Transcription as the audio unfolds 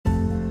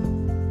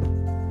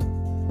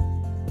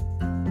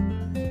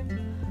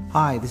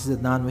Hi, this is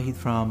Adnan Wahid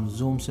from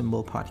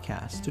ZoomSymbol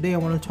podcast. Today I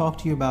want to talk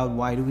to you about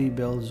why do we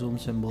build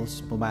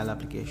ZoomSymbols mobile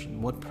application?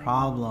 What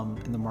problem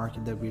in the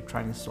market that we're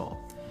trying to solve?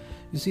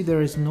 You see,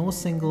 there is no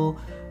single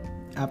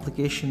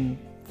application,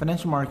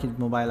 financial market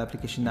mobile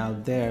application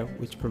out there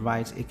which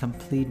provides a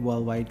complete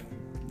worldwide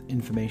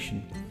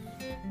information.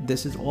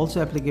 This is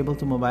also applicable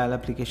to mobile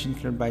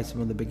applications created by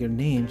some of the bigger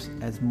names,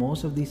 as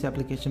most of these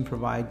applications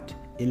provide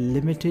a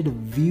limited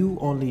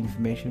view-only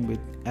information with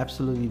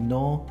absolutely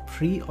no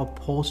pre or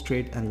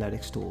post-trade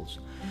analytics tools.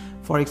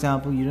 For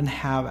example, you don't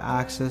have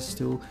access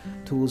to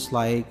tools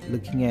like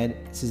looking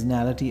at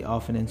seasonality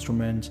of an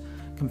instrument,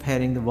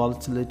 comparing the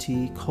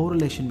volatility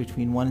correlation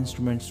between one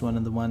instrument to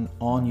another one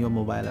on your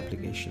mobile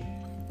application.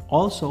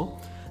 Also,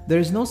 there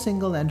is no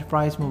single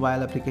enterprise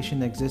mobile application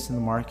that exists in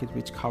the market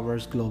which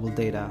covers global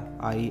data,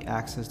 i.e.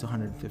 access to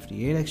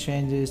 158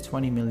 exchanges,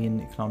 20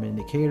 million economic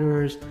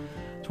indicators,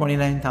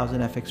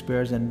 29,000 FX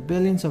pairs, and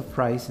billions of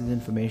prices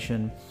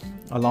information,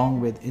 along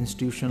with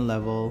institutional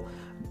level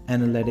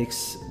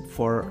analytics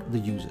for the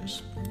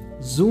users.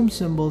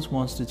 ZoomSymbols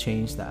wants to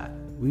change that.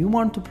 We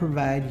want to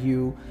provide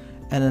you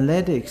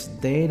analytics,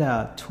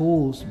 data,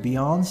 tools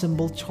beyond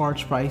simple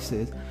charge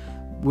prices,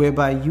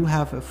 whereby you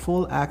have a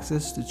full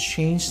access to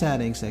change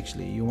settings.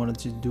 Actually, you wanted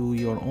to do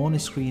your own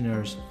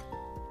screeners,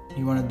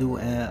 you want to do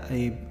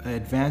a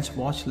advanced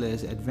watch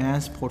list,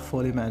 advanced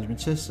portfolio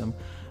management system.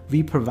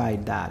 We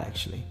provide that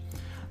actually.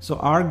 So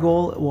our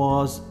goal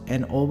was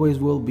and always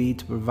will be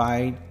to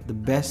provide the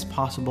best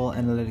possible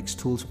analytics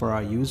tools for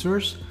our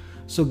users.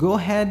 So go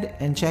ahead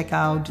and check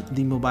out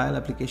the mobile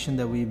application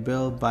that we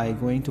built by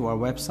going to our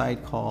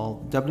website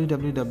called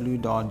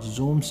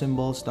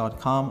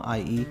www.zoomsymbols.com,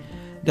 i.e.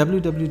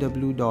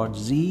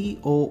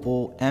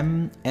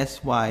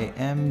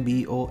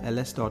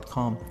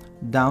 www.zoomsymbols.com.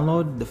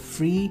 Download the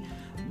free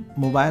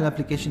mobile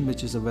application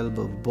which is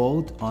available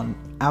both on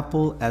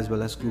Apple as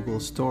well as Google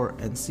Store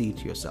and see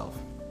it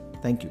yourself.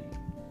 Thank you.